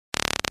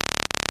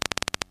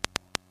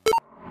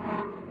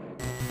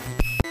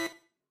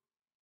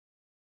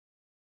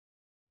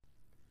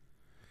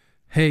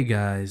Hey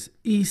guys,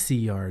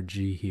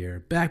 ECRG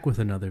here, back with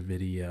another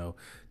video.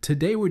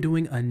 Today we're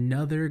doing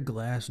another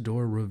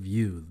Glassdoor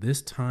review, this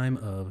time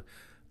of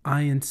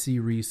INC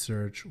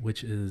Research,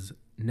 which is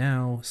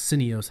now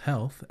Syneos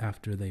Health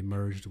after they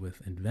merged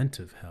with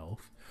Inventive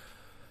Health.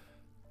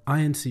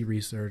 INC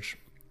Research,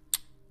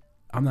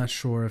 I'm not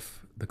sure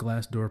if the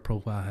Glassdoor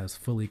profile has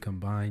fully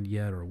combined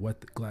yet or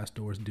what the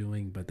Glassdoor is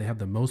doing, but they have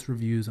the most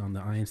reviews on the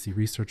INC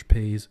Research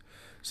page,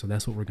 so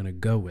that's what we're going to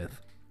go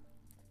with.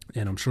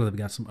 And I'm sure they've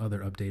got some other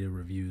updated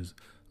reviews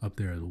up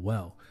there as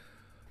well.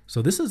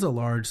 So this is a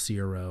large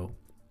CRO.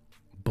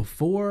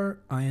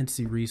 Before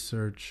INC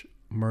Research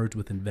merged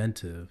with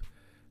Inventive,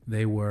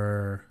 they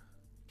were,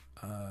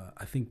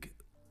 I think,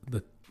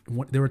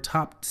 they were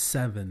top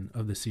 7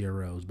 of the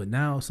CROs. But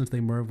now, since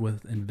they merged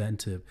with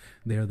Inventive,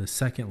 they are the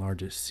second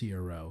largest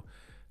CRO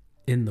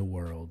in the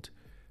world.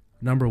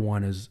 Number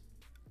 1 is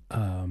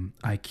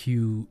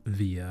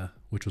IQVIA,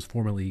 which was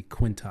formerly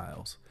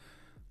Quintiles.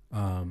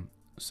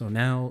 So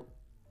now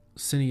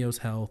Syneos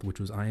Health, which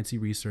was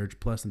INC Research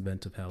plus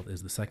Inventive Health,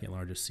 is the second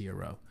largest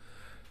CRO.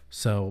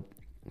 So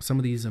some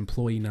of these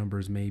employee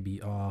numbers may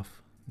be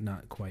off,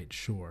 not quite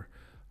sure.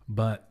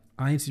 But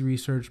INC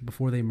Research,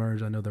 before they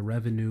merged, I know the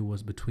revenue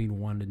was between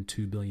 $1 and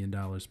 $2 billion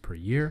per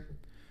year.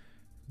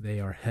 They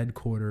are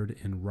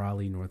headquartered in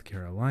Raleigh, North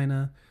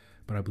Carolina,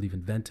 but I believe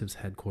Inventive's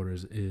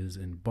headquarters is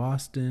in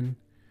Boston.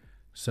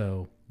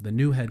 So the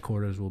new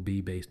headquarters will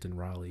be based in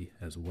Raleigh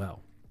as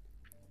well.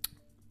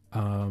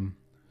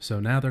 So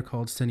now they're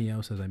called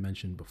Syneos, as I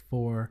mentioned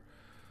before.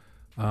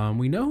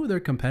 We know who their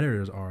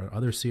competitors are,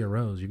 other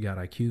CROs. You've got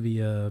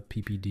IQVIA,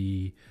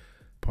 PPD,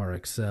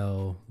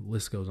 Parexel,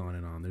 list goes on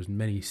and on. There's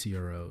many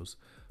CROs.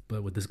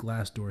 But with this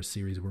Glassdoor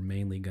series, we're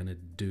mainly going to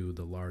do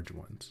the large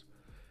ones.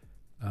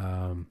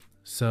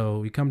 So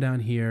we come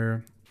down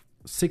here,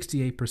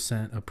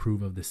 68%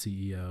 approve of the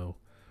CEO.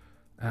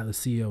 The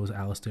CEO is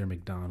Alistair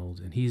McDonald,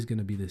 and he's going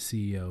to be the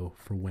CEO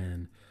for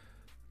when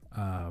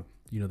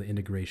the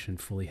integration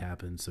fully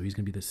happens. So he's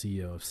going to be the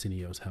CEO of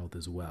Syneos Health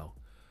as well.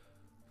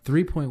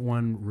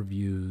 3.1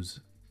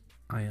 reviews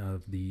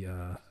of the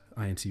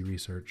INC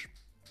Research.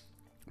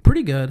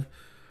 Pretty good.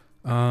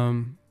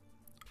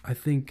 I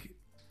think,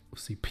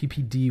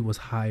 PPD was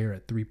higher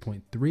at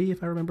 3.3,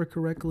 if I remember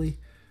correctly.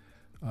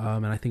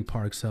 And I think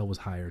Parexel was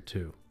higher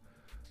too.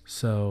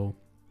 So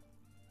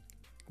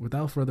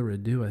without further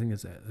ado, I think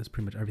that's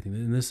pretty much everything.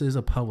 And this is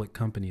a public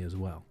company as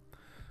well.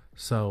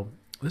 So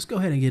let's go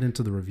ahead and get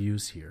into the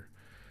reviews here.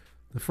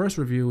 The first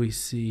review we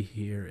see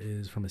here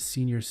is from a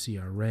senior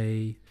CRA.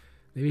 They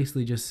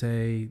basically just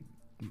say,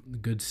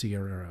 good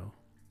CRO.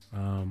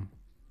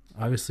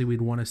 Obviously,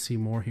 we'd want to see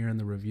more here in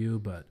the review,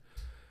 but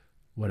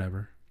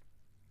whatever.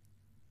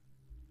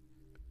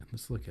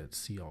 Let's look at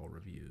see all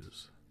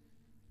reviews.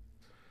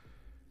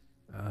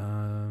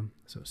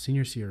 So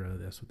senior CRO,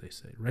 that's what they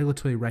say.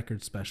 Regulatory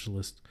record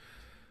specialist.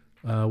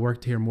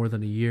 Worked here more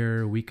than a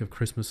year, week of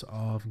Christmas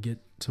off, get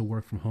to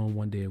work from home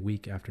 1 day a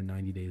week after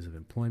 90 days of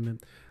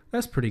employment.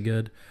 That's pretty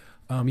good.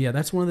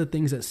 That's one of the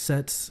things that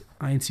sets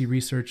INC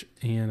Research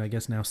and I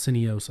guess now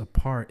Syneos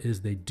apart is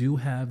they do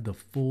have the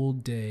full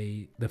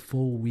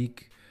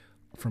week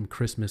from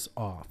Christmas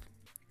off,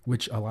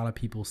 which a lot of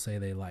people say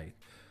they like.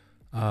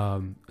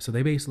 So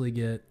they basically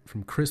get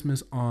from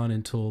Christmas on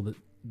until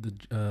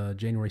the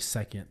January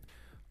 2nd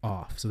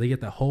off. So they get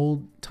the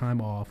whole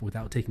time off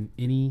without taking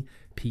any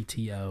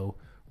PTO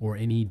or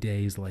any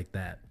days like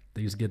that.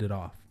 They just get it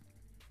off.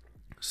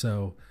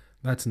 So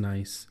that's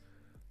nice.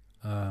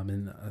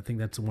 And I think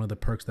that's one of the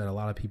perks that a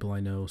lot of people I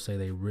know say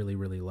they really,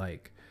 really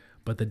like.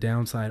 But the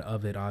downside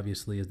of it,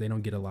 obviously, is they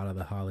don't get a lot of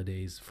the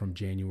holidays from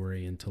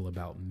January until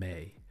about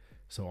May.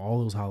 So all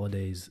those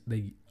holidays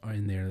they are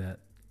in there that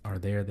are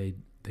there, they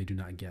do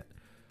not get.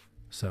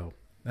 So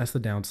that's the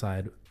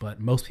downside. But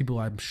most people,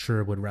 I'm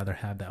sure, would rather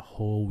have that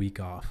whole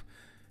week off.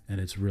 And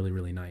it's really,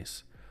 really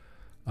nice.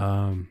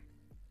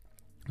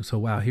 So,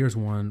 wow, here's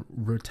one.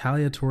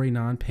 Retaliatory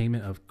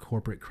non-payment of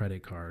corporate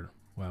credit card.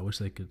 Wow, I wish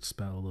they could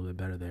spell a little bit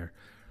better there.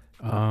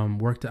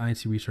 Worked at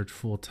INC Research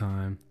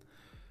full-time.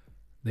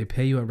 They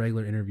pay you at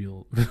regular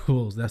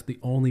intervals. That's the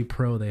only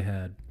pro they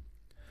had.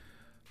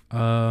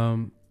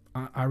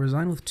 I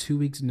resigned with 2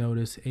 weeks'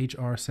 notice.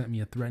 HR sent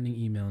me a threatening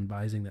email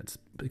advising that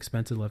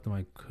expenses left on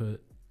my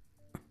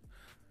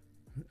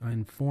I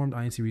informed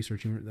INC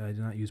Research that I did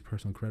not use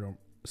personal credit.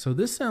 So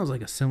this sounds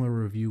like a similar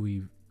review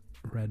we've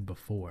read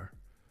before.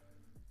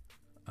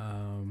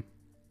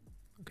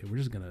 Okay, we're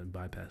just going to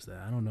bypass that.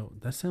 I don't know.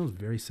 That sounds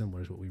very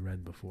similar to what we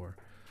read before.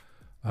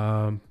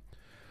 This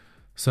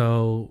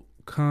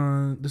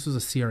was a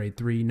CRA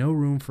 3. No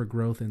room for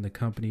growth in the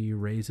company.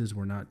 Raises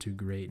were not too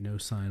great. No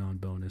sign-on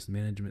bonus.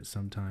 Management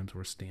sometimes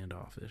were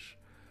standoffish.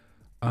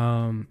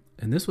 And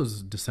this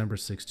was December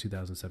 6,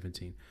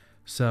 2017.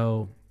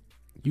 So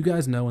you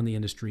guys know in the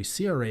industry,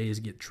 CRAs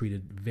get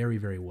treated very,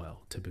 very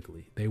well,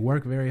 typically. They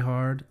work very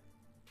hard,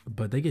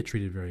 but they get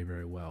treated very,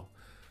 very well.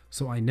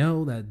 So I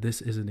know that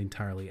this isn't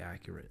entirely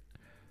accurate.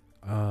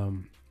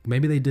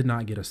 Maybe they did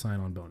not get a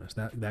sign-on bonus.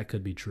 That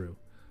could be true.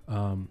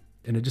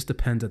 And it just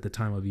depends at the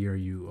time of year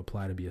you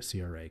apply to be a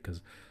CRA,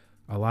 because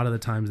A lot of the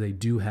times they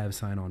do have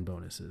sign-on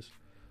bonuses.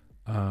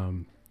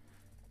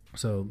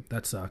 So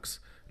that sucks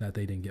that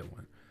they didn't get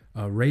one.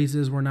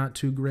 Raises were not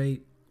too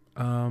great.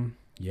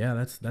 Yeah,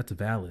 that's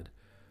valid.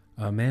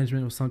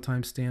 Management was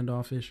sometimes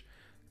standoffish,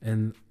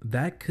 and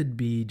that could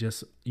be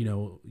just,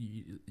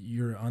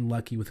 you're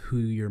unlucky with who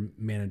your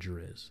manager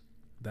is.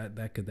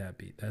 That could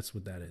be. That's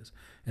what that is.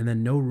 And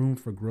then no room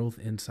for growth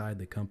inside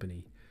the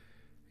company.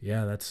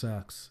 Yeah, that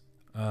sucks.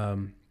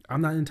 I'm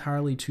not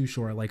entirely too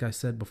sure. Like I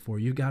said before,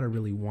 you got to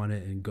really want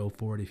it and go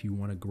for it if you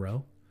want to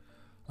grow.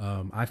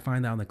 I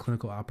find that on the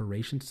clinical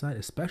operations side,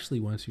 especially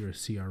once you're a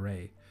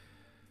CRA,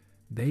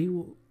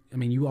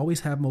 you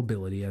always have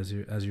mobility as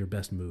your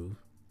best move.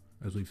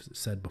 As we've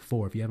said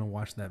before, if you haven't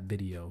watched that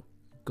video,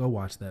 go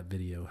watch that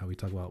video, how we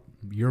talk about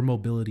your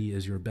mobility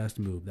is your best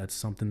move. That's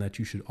something that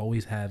you should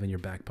always have in your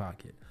back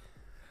pocket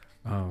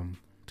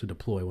to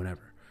deploy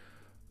whenever.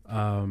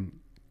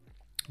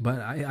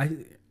 But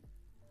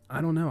I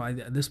don't know.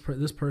 This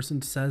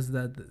person says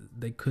that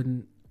they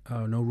couldn't,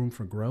 no room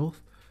for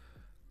growth.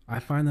 I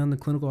find that on the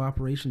clinical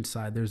operations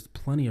side, there's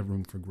plenty of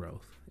room for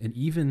growth. And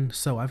even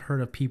so, I've heard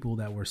of people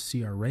that were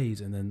CRAs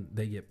and then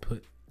they get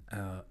put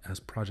as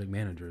project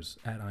managers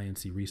at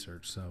INC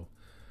Research. So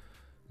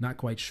not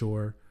quite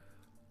sure.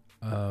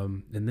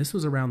 And this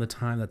was around the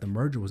time that the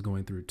merger was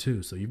going through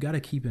too. So you've got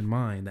to keep in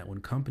mind that when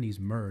companies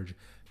merge,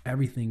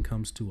 everything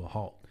comes to a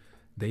halt.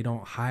 They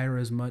don't hire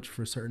as much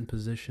for certain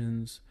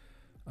positions.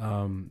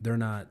 They're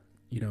not,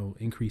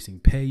 increasing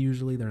pay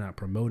usually. They're not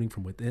promoting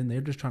from within.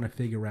 They're just trying to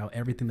figure out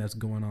everything that's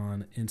going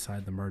on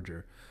inside the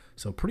merger.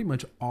 So pretty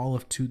much all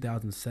of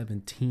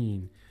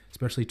 2017,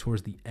 especially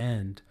towards the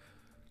end,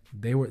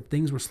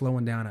 things were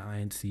slowing down at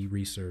INC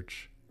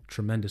Research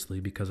tremendously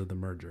because of the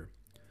merger.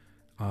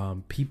 A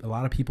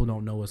lot of people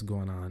don't know what's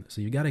going on, so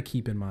you got to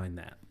keep in mind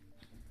that.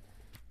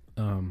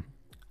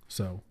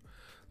 So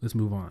let's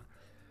move on.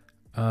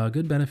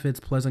 Good benefits,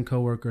 pleasant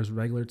coworkers,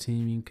 regular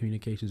teaming,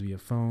 communications via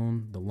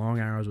phone, the long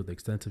hours with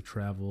extensive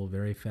travel,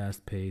 very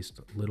fast paced,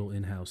 little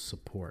in-house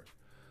support.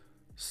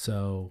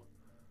 So,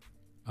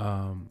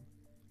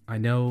 I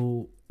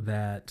know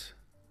that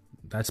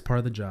that's part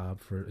of the job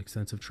for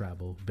extensive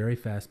travel, very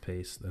fast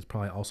paced. That's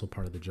probably also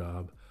part of the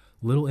job.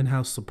 Little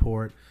in-house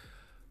support.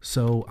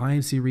 So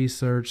INC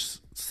Research,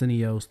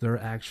 Syneos,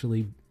 they're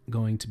actually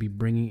going to be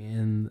bringing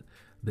in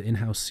the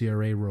in-house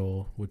CRA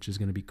role, which is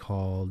going to be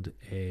called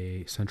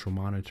a central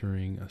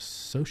monitoring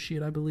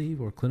associate, I believe,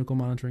 or clinical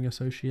monitoring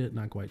associate.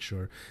 Not quite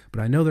sure,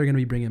 but I know they're going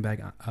to be bringing back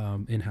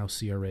in-house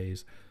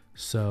CRAs.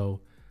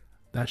 So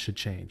that should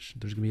change.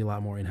 There's going to be a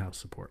lot more in-house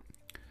support.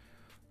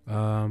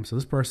 So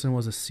this person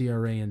was a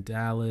CRA in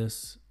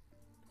Dallas,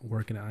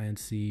 working at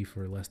INC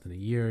for less than a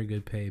year,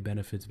 good pay,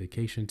 benefits,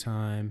 vacation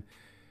time,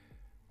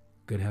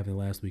 good having the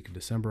last week of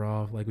December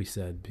off. Like we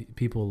said,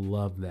 people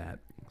love that.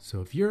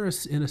 So if you're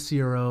in a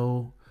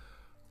CRO,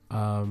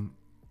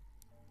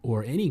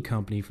 or any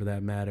company for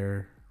that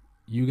matter,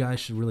 you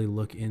guys should really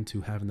look into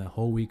having that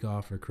whole week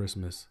off for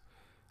Christmas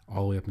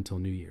all the way up until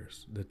New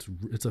Year's.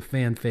 It's a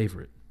fan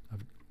favorite,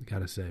 I've got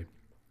to say.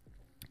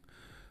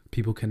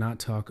 People cannot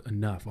talk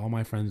enough. All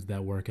my friends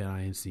that work at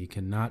INC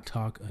cannot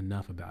talk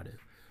enough about it.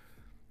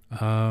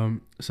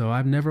 So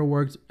I've never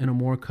worked in a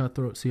more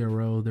cutthroat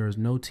CRO. There is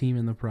no team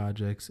in the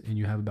projects, and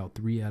you have about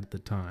 3 at the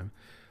time.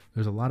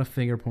 There's a lot of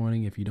finger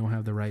pointing. If you don't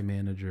have the right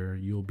manager,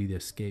 you will be the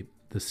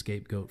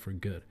scapegoat for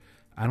good.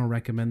 I don't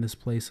recommend this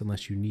place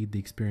unless you need the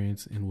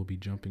experience and will be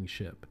jumping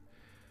ship.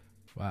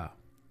 Wow.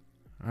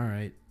 All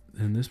right.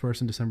 And this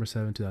person, December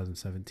 7,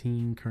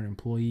 2017, current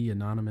employee,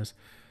 anonymous,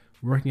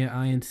 working at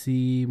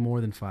INC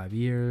more than 5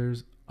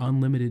 years,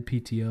 unlimited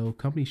PTO.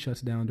 Company shuts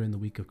down during the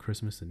week of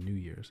Christmas and New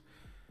Year's.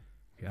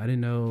 Okay, I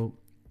didn't know.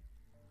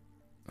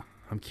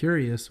 I'm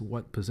curious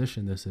what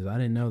position this is. I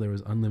didn't know there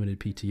was unlimited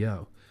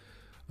PTO.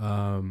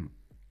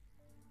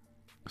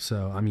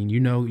 So,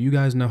 you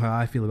guys know how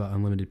I feel about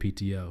unlimited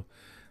PTO.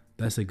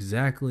 That's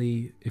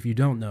exactly, if you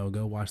don't know,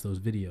 go watch those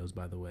videos,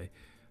 by the way.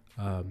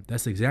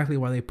 That's exactly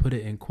why they put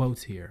it in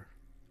quotes here.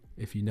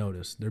 If you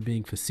notice, they're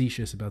being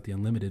facetious about the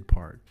unlimited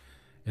part.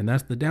 And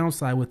that's the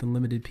downside with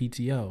unlimited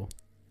PTO,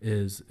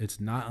 is it's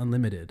not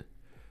unlimited.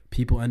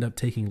 People end up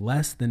taking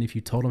less than if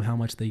you told them how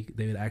much they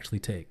would actually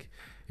take.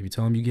 If you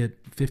tell them you get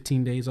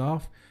 15 days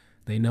off,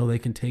 they know they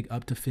can take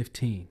up to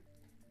 15.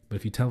 But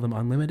if you tell them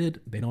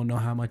unlimited, they don't know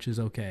how much is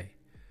okay.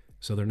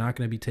 So they're not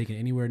going to be taking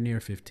anywhere near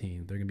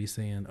 15. They're going to be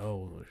saying,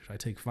 oh, should I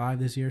take 5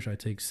 this year? Should I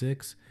take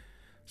 6?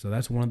 So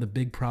that's one of the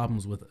big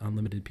problems with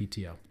unlimited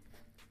PTO.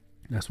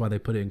 That's why they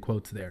put it in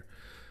quotes there.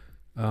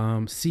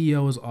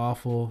 CEO is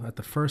awful. At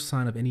the first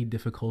sign of any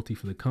difficulty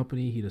for the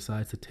company, he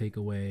decides to take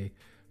away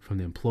from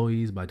the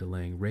employees by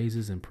delaying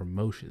raises and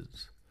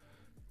promotions.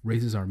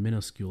 Raises are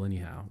minuscule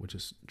anyhow, which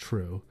is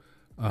true.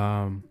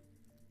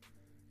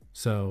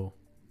 So,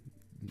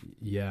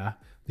 yeah.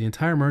 The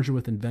entire merger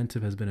with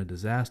Inventive has been a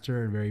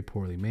disaster and very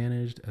poorly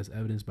managed, as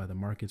evidenced by the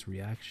market's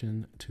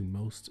reaction to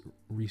most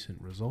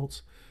recent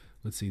results.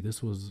 Let's see,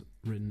 this was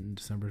written in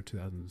December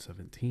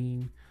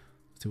 2017.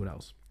 Let's see what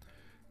else.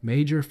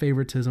 Major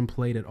favoritism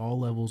played at all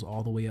levels,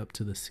 all the way up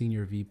to the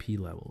senior VP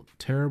level.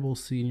 Terrible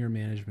senior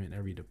management in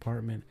every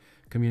department.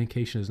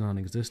 Communication is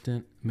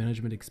non-existent.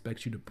 Management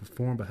expects you to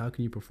perform, but how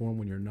can you perform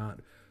when you're not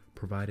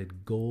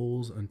provided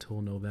goals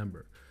until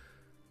November?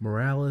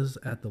 Morale is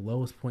at the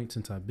lowest point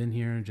since I've been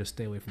here, and just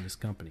stay away from this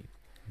company.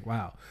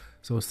 Wow.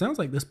 So it sounds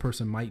like this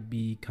person might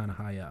be kind of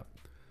high up.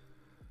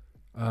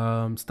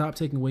 Stop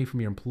taking away from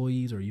your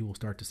employees, or you will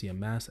start to see a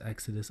mass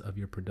exodus of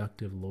your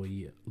productive,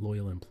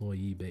 loyal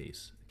employee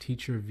base.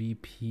 Teach your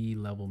VP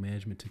level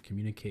management to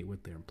communicate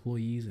with their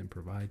employees and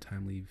provide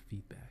timely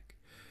feedback.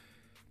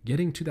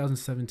 Getting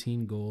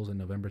 2017 goals in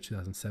November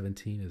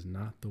 2017 is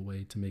not the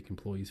way to make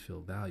employees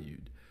feel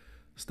valued.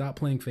 Stop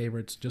playing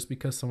favorites. Just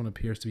because someone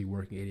appears to be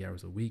working 80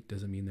 hours a week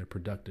doesn't mean they're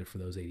productive for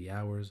those 80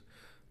 hours.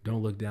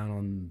 Don't look down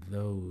on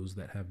those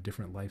that have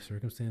different life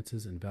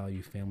circumstances and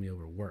value family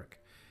over work.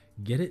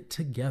 Get it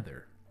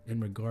together in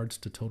regards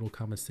to total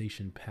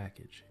compensation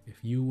package. If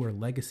you were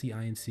legacy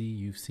INC,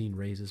 you've seen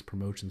raises,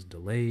 promotions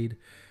delayed,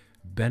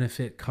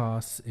 benefit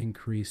costs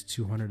increased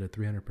 200 to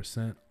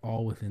 300%,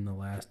 all within the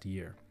last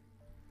year.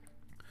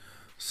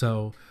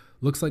 So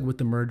looks like with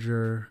the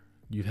merger,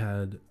 you've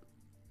had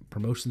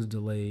promotions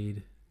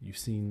delayed. You've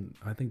seen,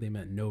 I think they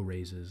meant no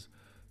raises,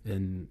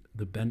 and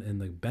the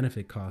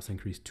benefit costs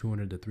increased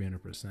 200 to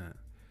 300%.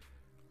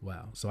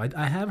 Wow. So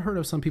I have heard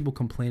of some people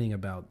complaining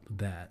about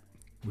that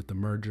with the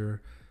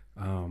merger,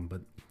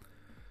 but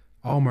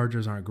all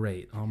mergers aren't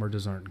great. All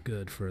mergers aren't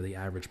good for the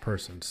average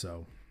person.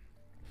 So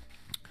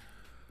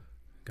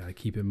got to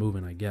keep it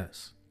moving, I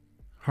guess.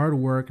 Hard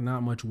work,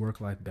 not much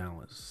work-life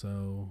balance.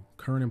 So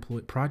current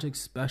employee, project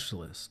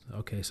specialist.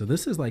 Okay, so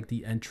this is like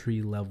the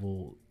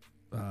entry-level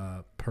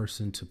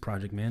person to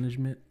project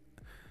management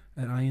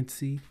at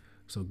INC.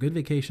 So good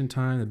vacation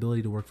time,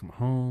 ability to work from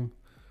home.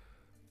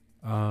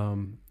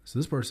 So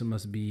this person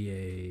must be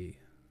a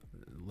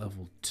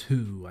level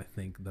 2, I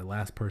think. The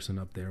last person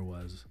up there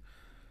was.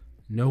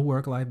 No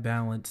work-life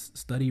balance.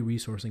 Study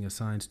resourcing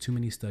assigns too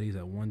many studies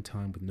at one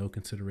time with no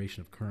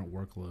consideration of current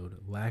workload.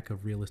 Lack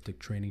of realistic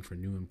training for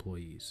new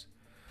employees.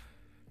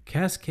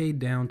 Cascade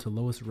down to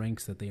lowest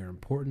ranks that they are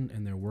important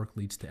and their work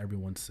leads to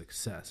everyone's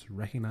success.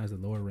 Recognize the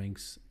lower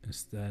ranks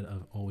instead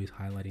of always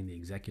highlighting the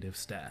executive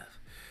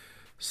staff.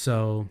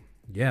 So,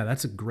 yeah,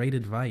 that's a great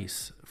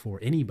advice for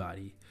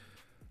anybody.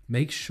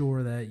 Make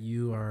sure that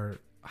you are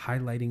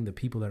highlighting the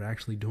people that are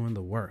actually doing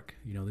the work.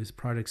 You know, these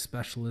project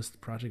specialists,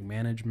 project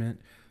management,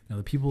 you know,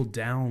 the people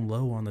down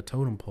low on the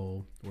totem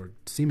pole, or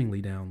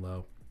seemingly down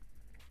low,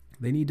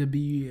 they need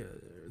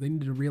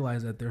to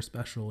realize that they're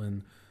special,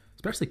 and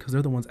especially because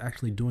they're the ones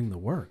actually doing the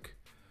work.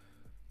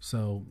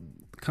 So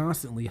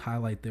constantly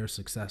highlight their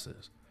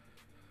successes.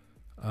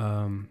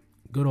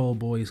 Good old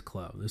boys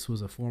club. This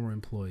was a former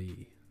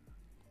employee.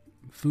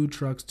 Food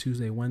trucks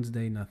Tuesday,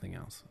 Wednesday, nothing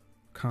else.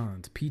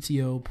 Cons: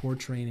 PTO, poor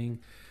training,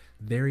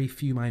 very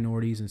few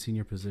minorities in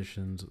senior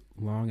positions,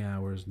 long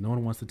hours. No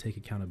one wants to take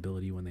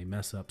accountability when they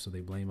mess up, so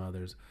they blame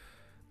others.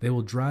 They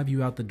will drive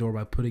you out the door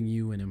by putting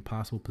you in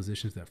impossible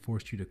positions that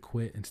force you to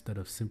quit instead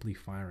of simply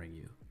firing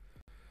you.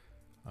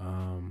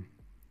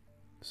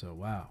 So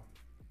wow,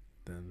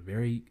 then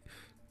very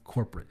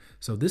corporate.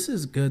 So this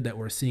is good that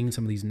we're seeing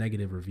some of these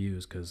negative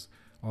reviews, because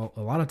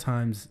a lot of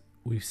times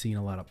we've seen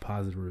a lot of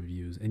positive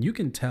reviews, and you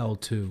can tell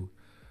too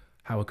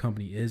how a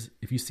company is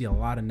if you see a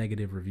lot of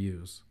negative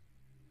reviews.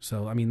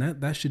 So, I mean,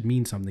 that should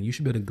mean something. You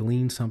should be able to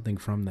glean something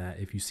from that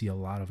if you see a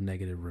lot of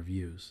negative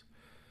reviews.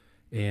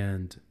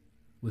 And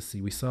let's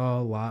see, we saw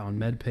a lot on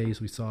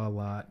MedPace. We saw a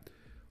lot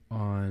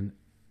on,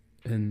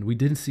 and we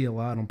didn't see a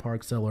lot on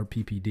Parkcell or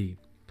PPD.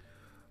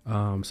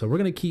 So we're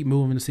going to keep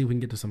moving to see if we can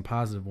get to some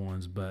positive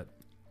ones. But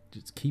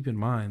just keep in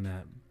mind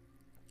that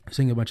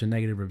seeing a bunch of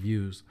negative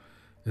reviews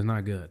is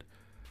not good.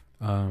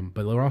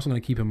 But we're also going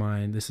to keep in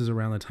mind this is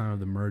around the time of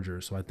the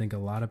merger. So I think a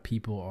lot of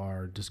people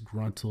are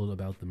disgruntled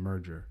about the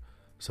merger.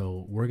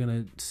 So we're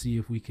going to see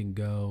if we can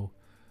go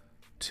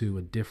to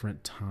a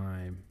different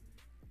time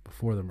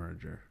before the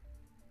merger.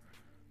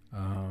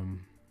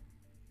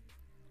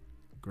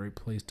 Great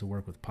place to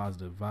work with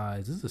positive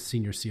vibes. This is a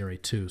senior CRA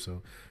too,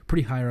 so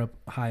pretty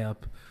high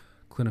up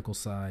clinical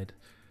side.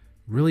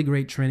 Really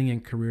great training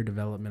and career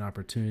development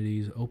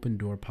opportunities. Open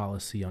door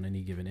policy on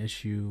any given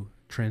issue.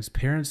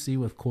 Transparency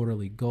with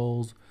quarterly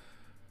goals.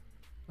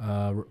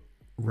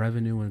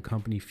 Revenue and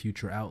company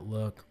future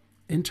outlook.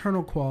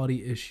 Internal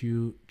quality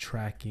issue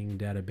tracking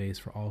database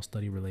for all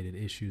study-related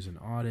issues and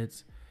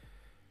audits.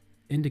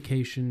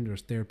 Indication or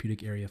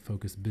therapeutic area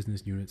focused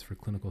business units for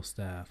clinical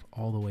staff,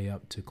 all the way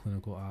up to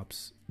clinical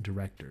ops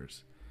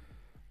directors.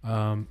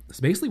 So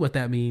basically what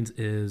that means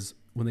is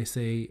when they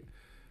say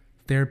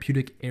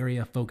therapeutic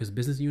area focused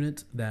business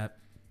units, that,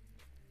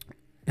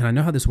 and I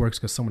know how this works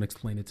because someone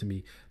explained it to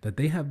me, that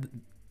they have,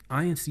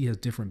 INC has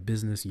different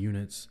business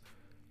units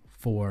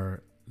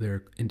for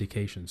their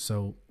indications.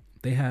 So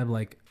they have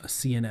like a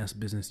CNS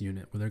business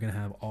unit where they're going to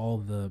have all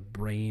the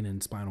brain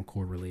and spinal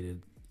cord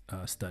related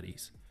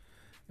studies.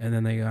 And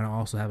then they're going to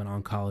also have an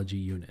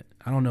oncology unit.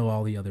 I don't know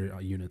all the other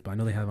units, but I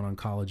know they have an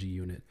oncology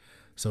unit.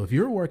 So if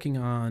you're working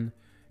on,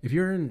 if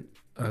you're in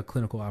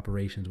clinical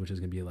operations, which is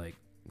going to be like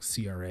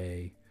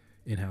CRA,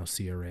 in-house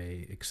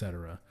CRA,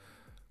 etc.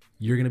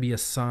 You're going to be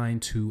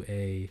assigned to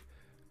a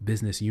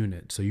business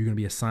unit. So you're going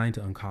to be assigned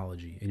to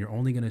oncology, and you're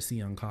only going to see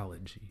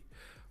oncology.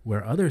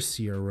 Where other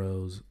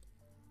CROs,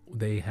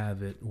 they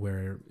have it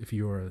where if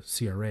you're a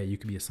CRA, you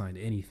can be assigned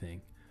to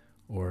anything,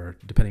 or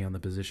depending on the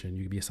position,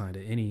 you can be assigned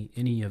to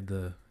any of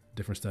the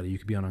different study. You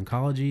could be on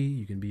oncology,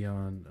 you can be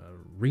on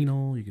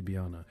renal, you could be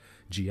on a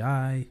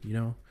GI, you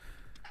know.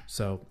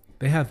 So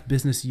they have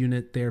business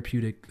unit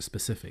therapeutic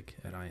specific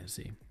at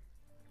INC.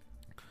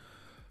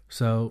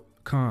 So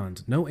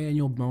cons: no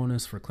annual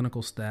bonus for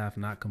clinical staff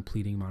not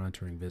completing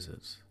monitoring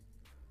visits.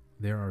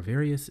 There are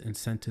various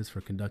incentives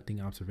for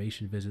conducting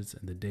observation visits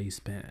in the days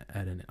spent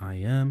at an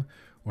IM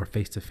or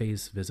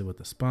face-to-face visit with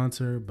a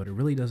sponsor, but it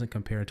really doesn't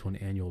compare to an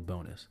annual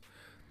bonus.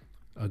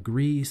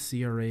 Agree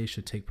CRA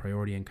should take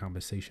priority in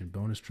compensation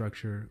bonus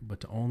structure, but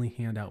to only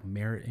hand out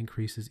merit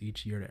increases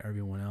each year to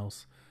everyone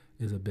else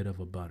is a bit of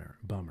a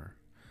bummer.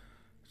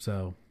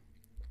 So,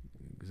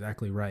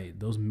 exactly right.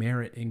 Those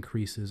merit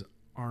increases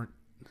aren't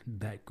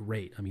that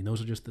great. I mean,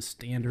 those are just the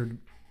standard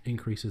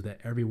increases that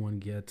everyone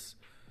gets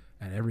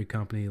at every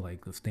company,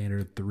 like the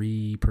standard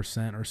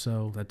 3% or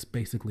so. That's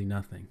basically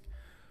nothing.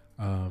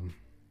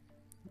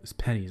 It's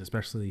pennies,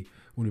 especially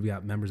when we've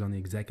got members on the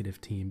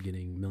executive team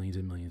getting millions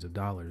and millions of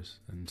dollars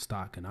in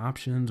stock and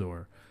options,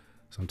 or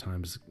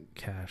sometimes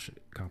cash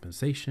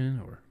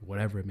compensation, or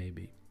whatever it may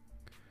be.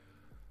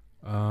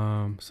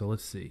 So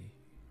let's see.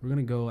 We're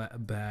going to go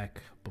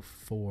back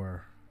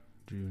before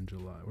June,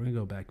 July. We're going to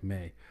go back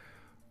May.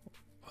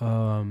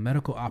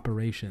 Medical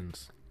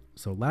operations.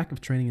 So lack of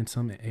training in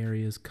some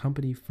areas,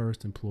 company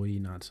first, employee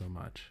not so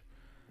much.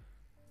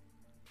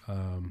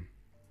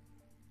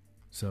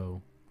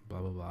 So blah,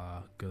 blah,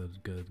 blah.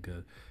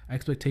 Good.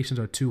 Expectations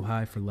are too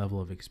high for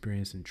level of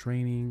experience and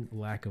training.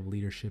 Lack of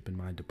leadership in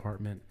my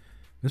department.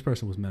 This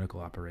person was medical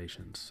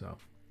operations. So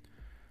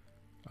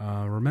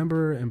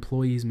remember,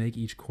 employees make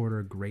each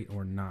quarter great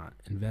or not.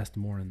 Invest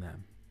more in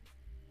them.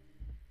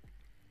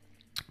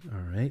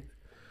 All right.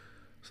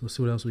 So let's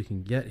see what else we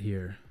can get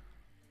here.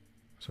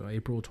 So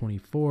April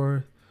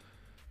 24th.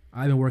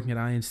 I've been working at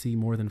INC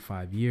more than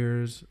 5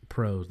 years.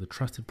 Pros: the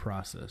trusted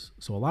process.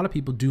 So a lot of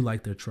people do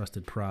like their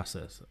trusted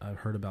process. I've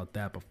heard about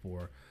that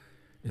before.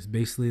 It's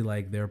basically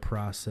like their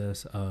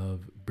process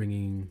of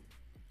making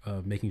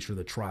sure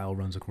the trial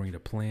runs according to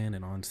plan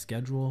and on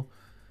schedule.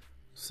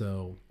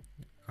 So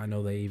I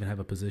know they even have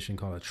a position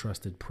called a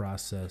trusted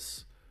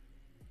process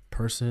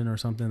person or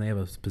something. They have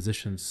a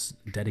position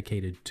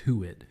dedicated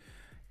to it.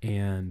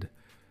 And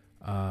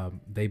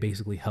they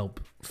basically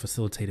help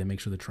facilitate and make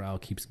sure the trial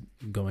keeps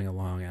going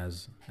along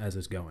as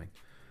it's going.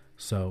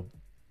 So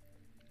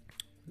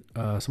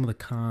some of the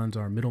cons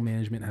are middle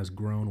management has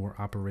grown where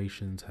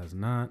operations has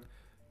not.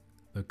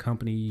 The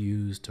company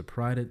used to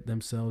pride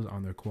themselves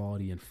on their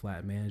quality and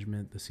flat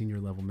management. The senior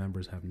level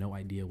members have no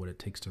idea what it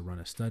takes to run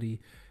a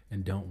study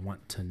and don't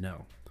want to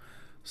know.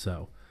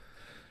 So,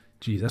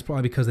 geez, that's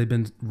probably because they've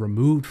been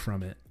removed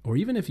from it. Or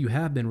even if you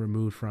have been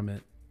removed from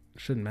it,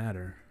 it shouldn't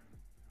matter.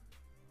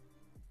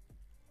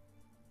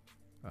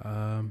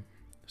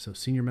 So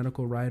senior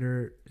medical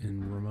writer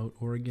in remote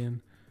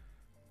Oregon.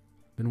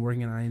 Been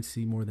working at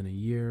INC more than a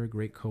year.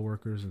 Great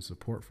coworkers and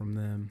support from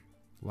them.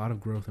 A lot of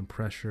growth and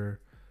pressure,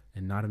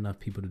 and not enough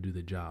people to do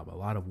the job. A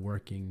lot of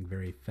working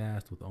very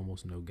fast with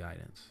almost no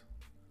guidance.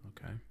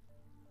 Okay.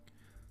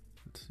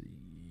 Let's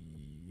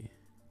see.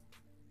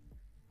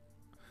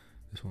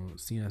 This one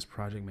was CNS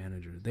project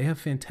manager. They have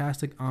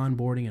fantastic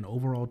onboarding and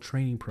overall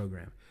training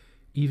program,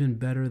 even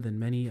better than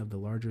many of the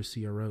larger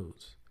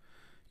CROs.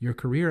 Your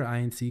career at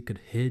INC could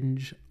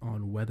hinge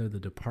on whether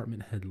the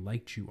department head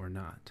liked you or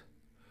not.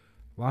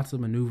 Lots of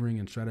maneuvering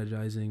and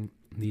strategizing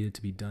needed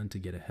to be done to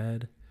get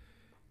ahead.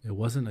 It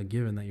wasn't a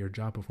given that your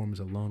job performance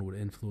alone would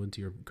influence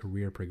your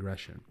career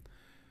progression.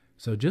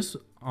 So just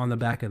on the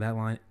back of that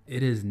line,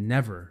 it is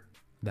never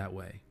that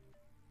way.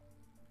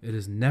 It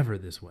is never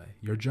this way.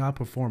 Your job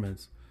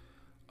performance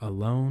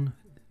alone,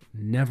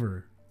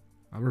 never,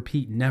 I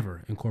repeat,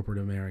 never in corporate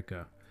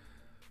America,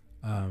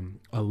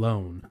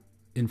 alone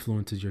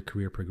influences your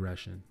career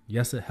progression.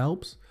 Yes, it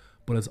helps,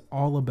 but it's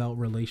all about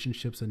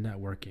relationships and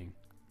networking.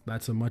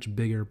 That's a much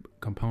bigger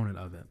component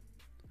of it.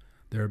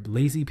 There are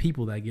lazy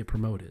people that get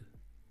promoted.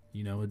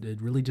 You know, it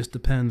really just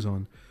depends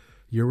on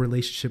your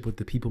relationship with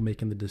the people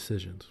making the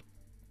decisions.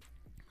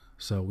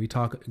 So we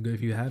talk,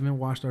 if you haven't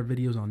watched our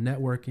videos on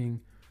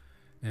networking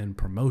and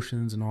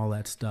promotions and all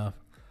that stuff,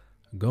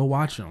 go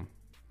watch them.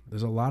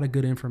 There's a lot of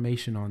good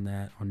information on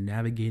that, on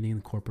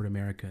navigating corporate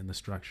America and the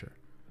structure.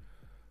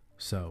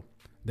 So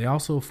they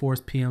also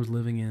force PMs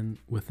living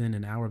within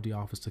an hour of the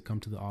office to come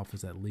to the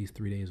office at least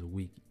 3 days a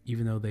week,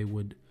 even though they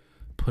would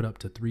put up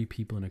to 3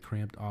 people in a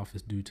cramped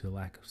office due to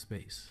lack of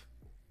space.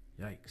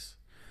 Yikes.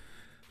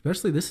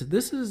 Especially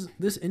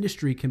this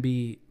industry can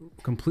be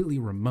completely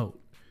remote.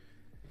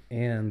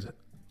 And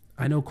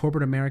I know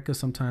corporate America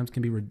sometimes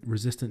can be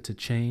resistant to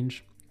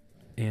change.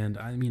 And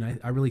I mean,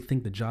 I really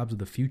think the jobs of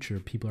the future,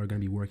 people are going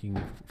to be working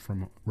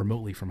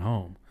remotely from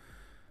home.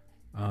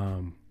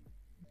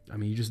 I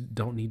mean, you just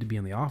don't need to be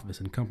in the office,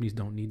 and companies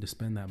don't need to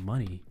spend that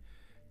money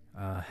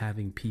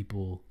having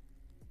people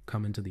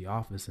come into the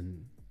office.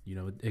 And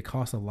it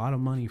costs a lot of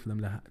money for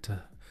them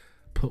to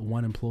put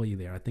one employee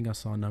there. I think I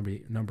saw a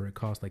number. It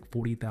costs like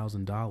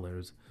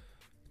 $40,000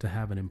 to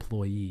have an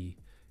employee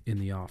in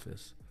the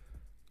office.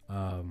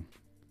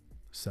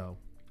 So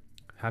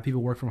have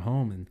people work from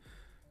home, and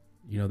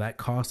that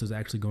cost is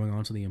actually going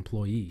on to the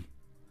employee.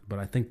 But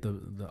I think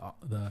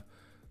the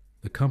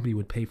company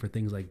would pay for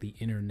things like the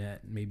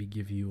internet, maybe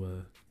give you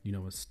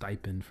a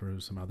stipend for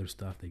some other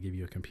stuff. They give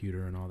you a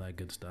computer and all that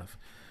good stuff.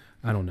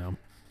 I don't know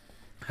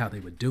how they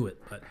would do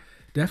it, but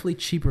definitely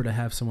cheaper to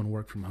have someone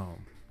work from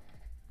home.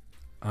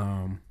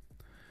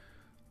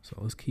 So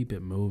let's keep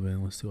it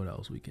moving. Let's see what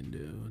else we can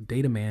do.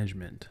 Data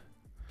management.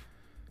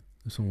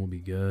 This one will be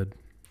good.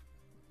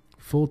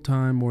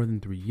 Full-time, more than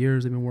 3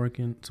 years they've been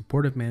working.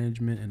 Supportive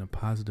management and a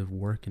positive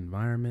work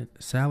environment.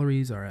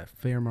 Salaries are at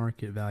fair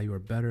market value or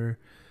better,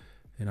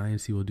 and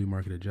INC will do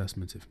market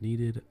adjustments if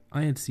needed.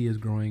 INC is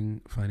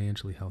growing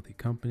financially healthy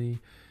company.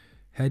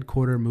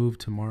 Headquarter move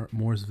to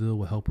Mooresville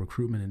will help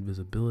recruitment and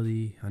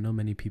visibility. I know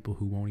many people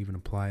who won't even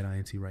apply at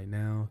INC right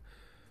now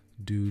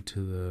due to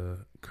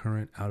the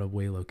current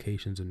out-of-way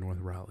locations in North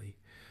Raleigh.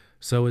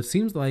 So it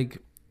seems like,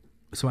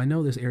 I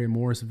know this area,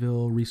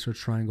 Mooresville, Research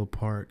Triangle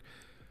Park.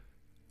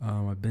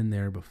 I've been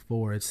there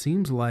before. It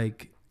seems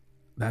like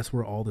that's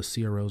where all the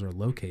CROs are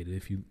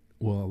located.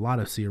 A lot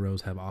of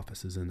CROs have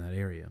offices in that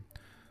area.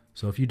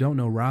 So if you don't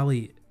know,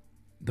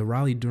 the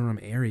Raleigh-Durham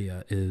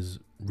area is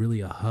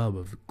really a hub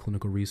of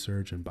clinical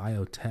research and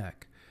biotech.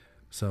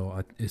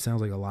 So it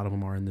sounds like a lot of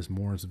them are in this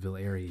Mooresville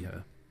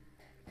area.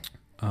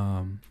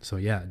 So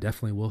yeah,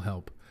 definitely will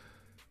help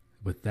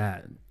with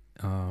that.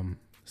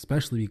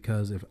 Especially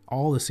because if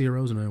all the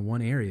CROs are in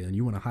one area and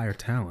you want to hire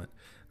talent,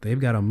 they've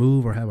got to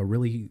move or have a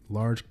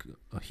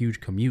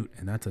huge commute,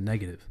 and that's a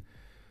negative.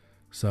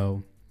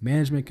 So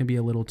management can be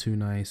a little too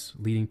nice,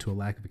 leading to a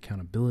lack of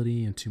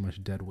accountability and too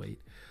much dead weight.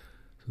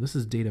 So this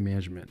is data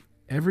management.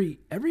 Every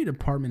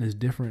department is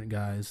different,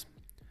 guys.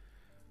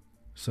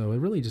 So it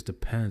really just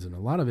depends, and a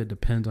lot of it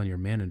depends on your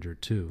manager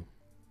too.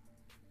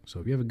 So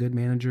if you have a good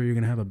manager, you're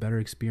going to have a better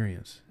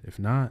experience. If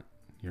not,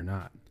 you're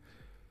not.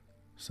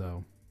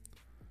 So,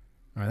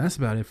 all right, that's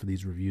about it for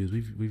these reviews.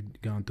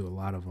 We've gone through a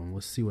lot of them.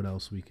 Let's see what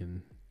else we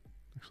can.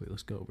 Actually,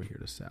 let's go over here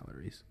to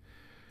salaries.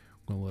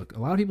 Well, look, a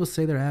lot of people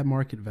say they're at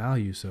market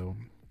value. So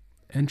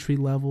entry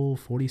level,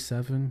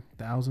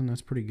 47,000.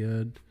 That's pretty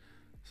good.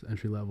 So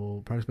entry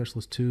level product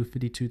specialist 2,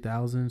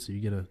 52,000. So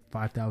you get a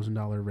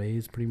 $5,000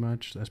 raise pretty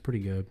much. That's pretty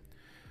good.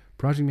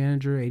 Project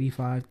manager,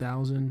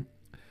 85,000.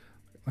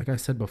 Like I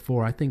said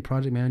before, I think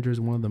project manager is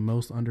one of the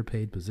most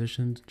underpaid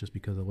positions just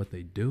because of what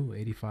they do.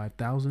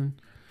 85,000.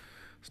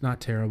 It's not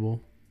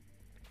terrible.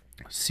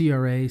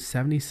 CRA,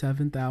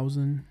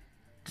 77,000.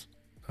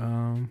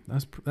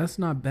 That's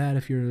not bad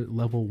if you're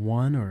level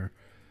 1 or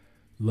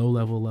low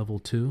level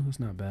 2. That's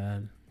not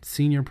bad.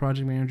 Senior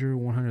project manager,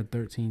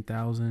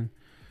 113,000.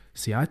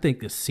 See, I think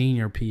the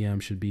senior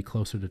PM should be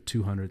closer to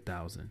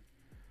 200,000.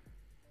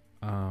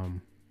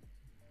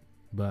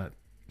 But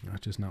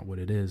that's just not what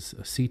it is.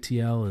 A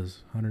CTL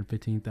is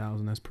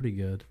 115,000. That's pretty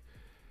good.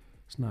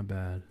 It's not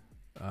bad.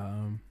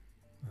 I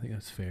think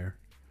that's fair.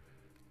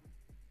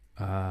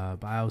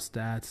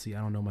 Biostats. See,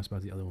 I don't know much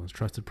about the other ones.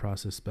 Trusted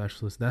process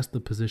specialist. That's the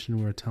position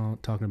we were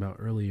talking about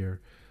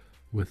earlier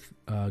with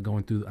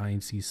going through the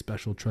INC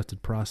special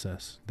trusted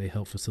process. They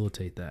help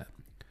facilitate that.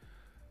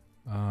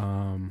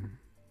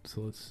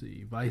 So let's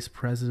see. Vice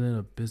president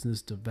of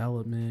business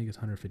development is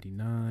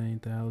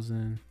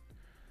 159,000.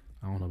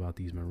 I don't know about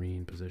these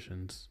marine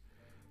positions.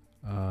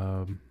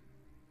 A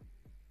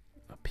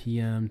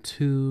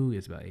PM2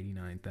 is about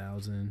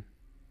 89,000.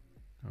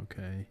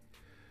 Okay.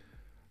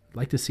 I'd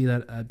like to see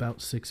that at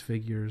about 6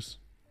 figures.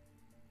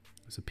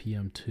 It's a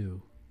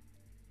PM2.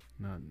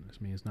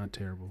 It's not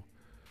terrible.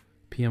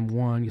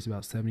 PM1 gets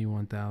about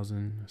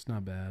 71,000. It's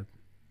not bad.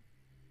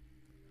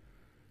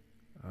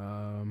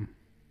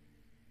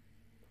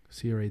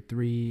 CRA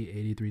 3,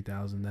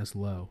 83,000. That's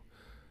low.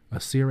 A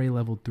CRA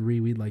level 3,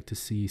 we'd like to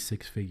see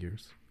 6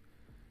 figures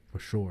for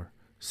sure.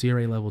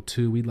 CRA level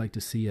 2, we'd like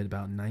to see at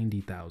about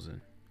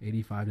 90,000,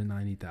 85 to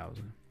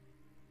 90,000.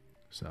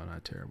 So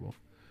not terrible.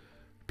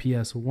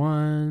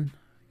 PS1,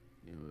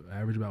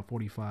 average about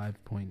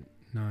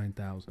 45.9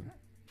 thousand.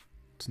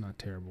 It's not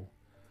terrible.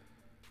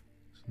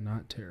 It's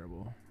not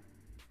terrible.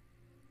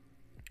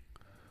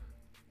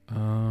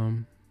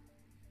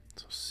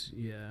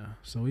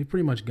 So we've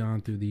pretty much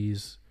gone through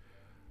these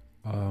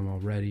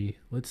already.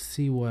 Let's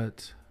see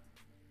what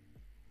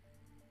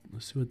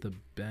the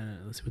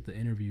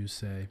interviews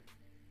say.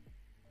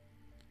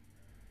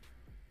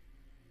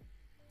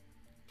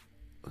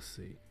 Let's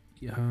see.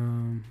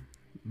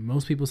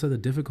 Most people said the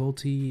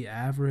difficulty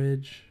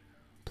average,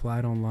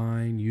 applied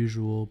online,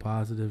 usual,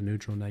 positive,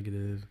 neutral,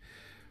 negative.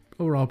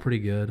 Overall, pretty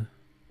good.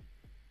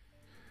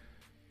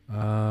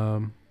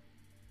 Let's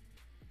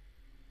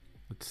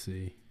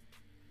see.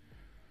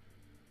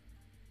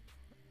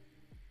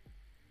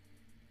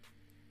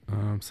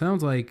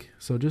 Sounds like,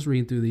 so just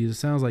reading through these, it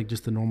sounds like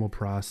just the normal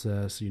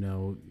process,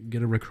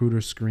 get a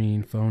recruiter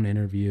screen, phone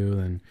interview,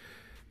 and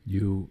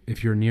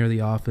if you're near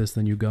the office,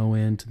 then you go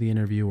into the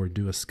interview or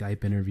do a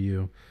Skype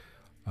interview.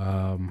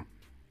 And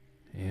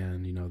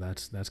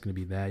that's going to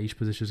be that. Each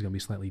position is going to be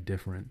slightly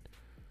different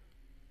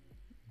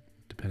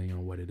depending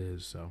on what it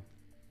is. So,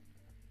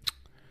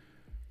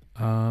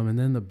 and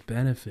then the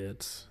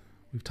benefits,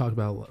 we've talked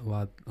about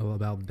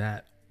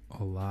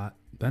a lot.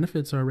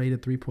 Benefits are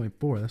rated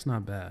 3.4. That's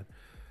not bad.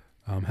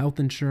 Health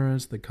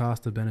insurance, the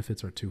cost of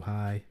benefits are too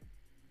high.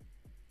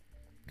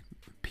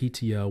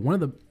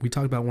 PTO, we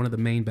talked about one of the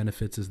main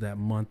benefits is that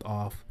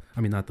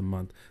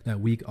that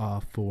week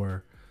off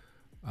for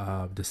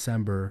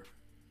December,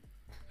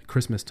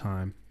 Christmas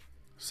time.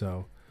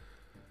 So,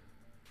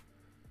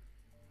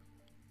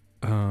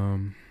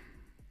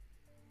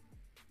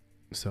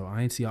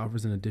 INC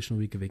offers an additional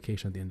week of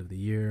vacation at the end of the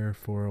year.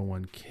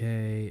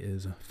 401k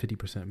is a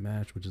 50%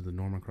 match, which is the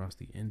norm across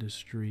the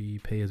industry.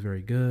 Pay is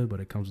very good, but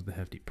it comes with a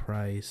hefty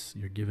price.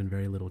 You're given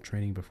very little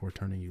training before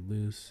turning you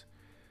loose.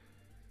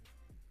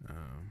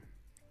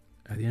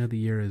 At the end of the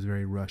year is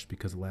very rushed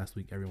because last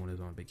week everyone is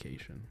on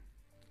vacation.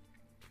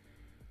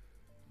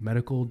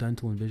 Medical,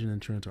 dental, and vision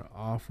insurance are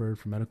offered.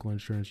 For medical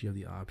insurance, you have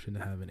the option to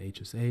have an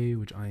HSA,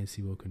 which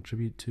INC will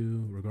contribute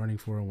to. Regarding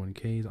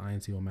 401ks,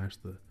 INC will match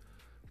the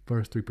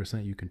first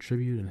 3% you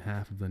contribute and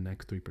half of the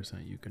next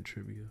 3% you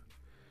contribute.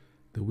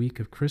 The week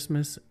of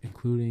Christmas,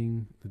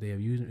 including the day of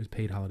use, is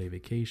paid holiday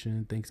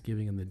vacation.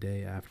 Thanksgiving and the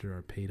day after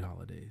are paid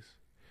holidays.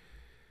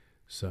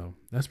 So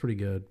that's pretty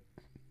good.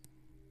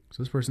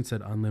 So this person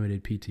said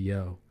unlimited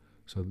PTO.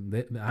 So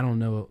I don't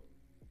know.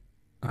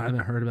 I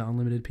haven't heard about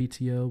unlimited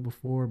PTO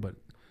before, but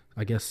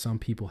I guess some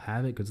people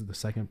have it because it's the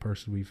second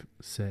person we've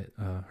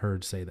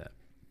heard say that.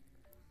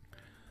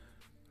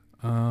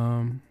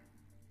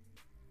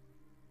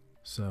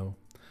 So,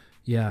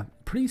 yeah,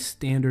 pretty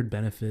standard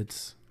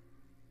benefits,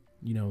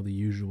 the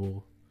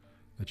usual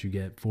that you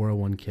get,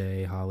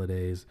 401k,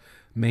 holidays.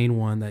 Main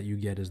one that you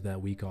get is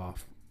that week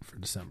off for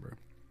December,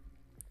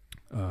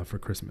 for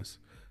Christmas.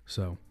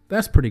 So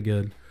that's pretty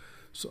good.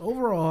 So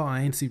overall,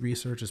 INC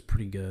research is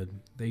pretty good.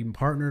 They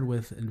partnered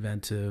with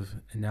Inventive,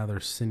 and now they're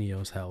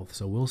Syneos Health.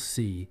 So we'll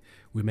see.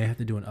 We may have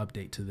to do an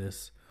update to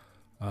this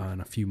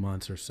in a few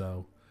months or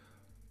so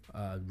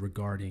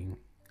regarding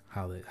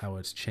how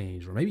it's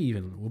changed, or maybe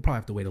even we'll probably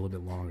have to wait a little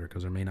bit longer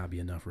because there may not be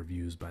enough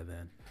reviews by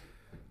then.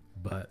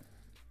 But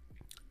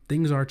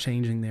things are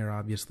changing there.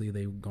 Obviously,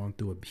 they've gone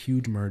through a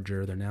huge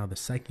merger. They're now the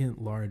second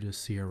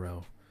largest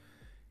CRO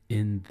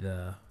in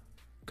the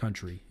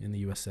country, in the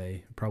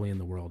USA, probably in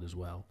the world as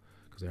well,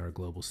 because they are a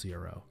global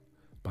CRO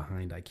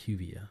behind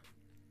IQVIA.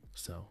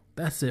 So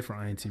that's it for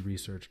INC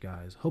Research,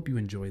 guys. Hope you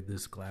enjoyed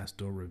this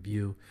Glassdoor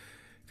review.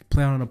 If you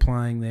plan on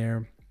applying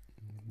there,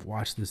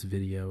 watch this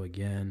video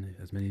again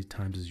as many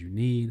times as you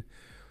need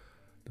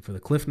for the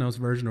Cliff Notes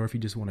version, or if you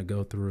just want to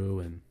go through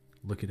and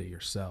look at it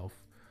yourself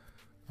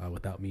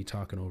without me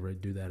talking over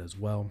it, do that as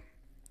well.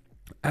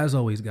 As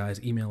always,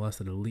 guys, email us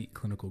at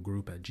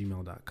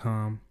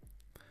eliteclinicalgroup@gmail.com.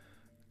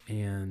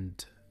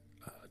 And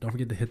don't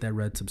forget to hit that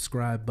red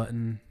subscribe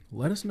button.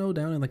 Let us know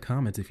down in the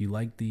comments if you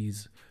like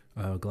these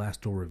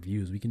Glassdoor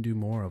reviews. We can do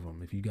more of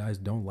them. If you guys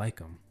don't like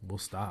them, we'll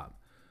stop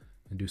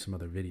and do some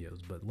other videos.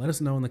 But let us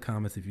know in the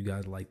comments if you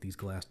guys like these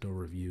Glassdoor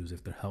reviews,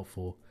 if they're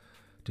helpful.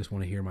 Just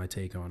want to hear my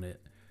take on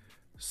it.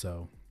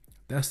 So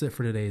that's it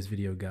for today's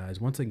video, guys.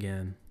 Once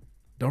again,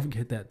 don't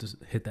forget to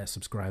hit that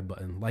subscribe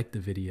button, like the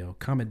video,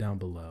 comment down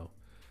below.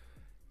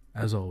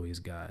 As always,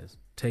 guys,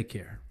 take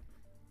care.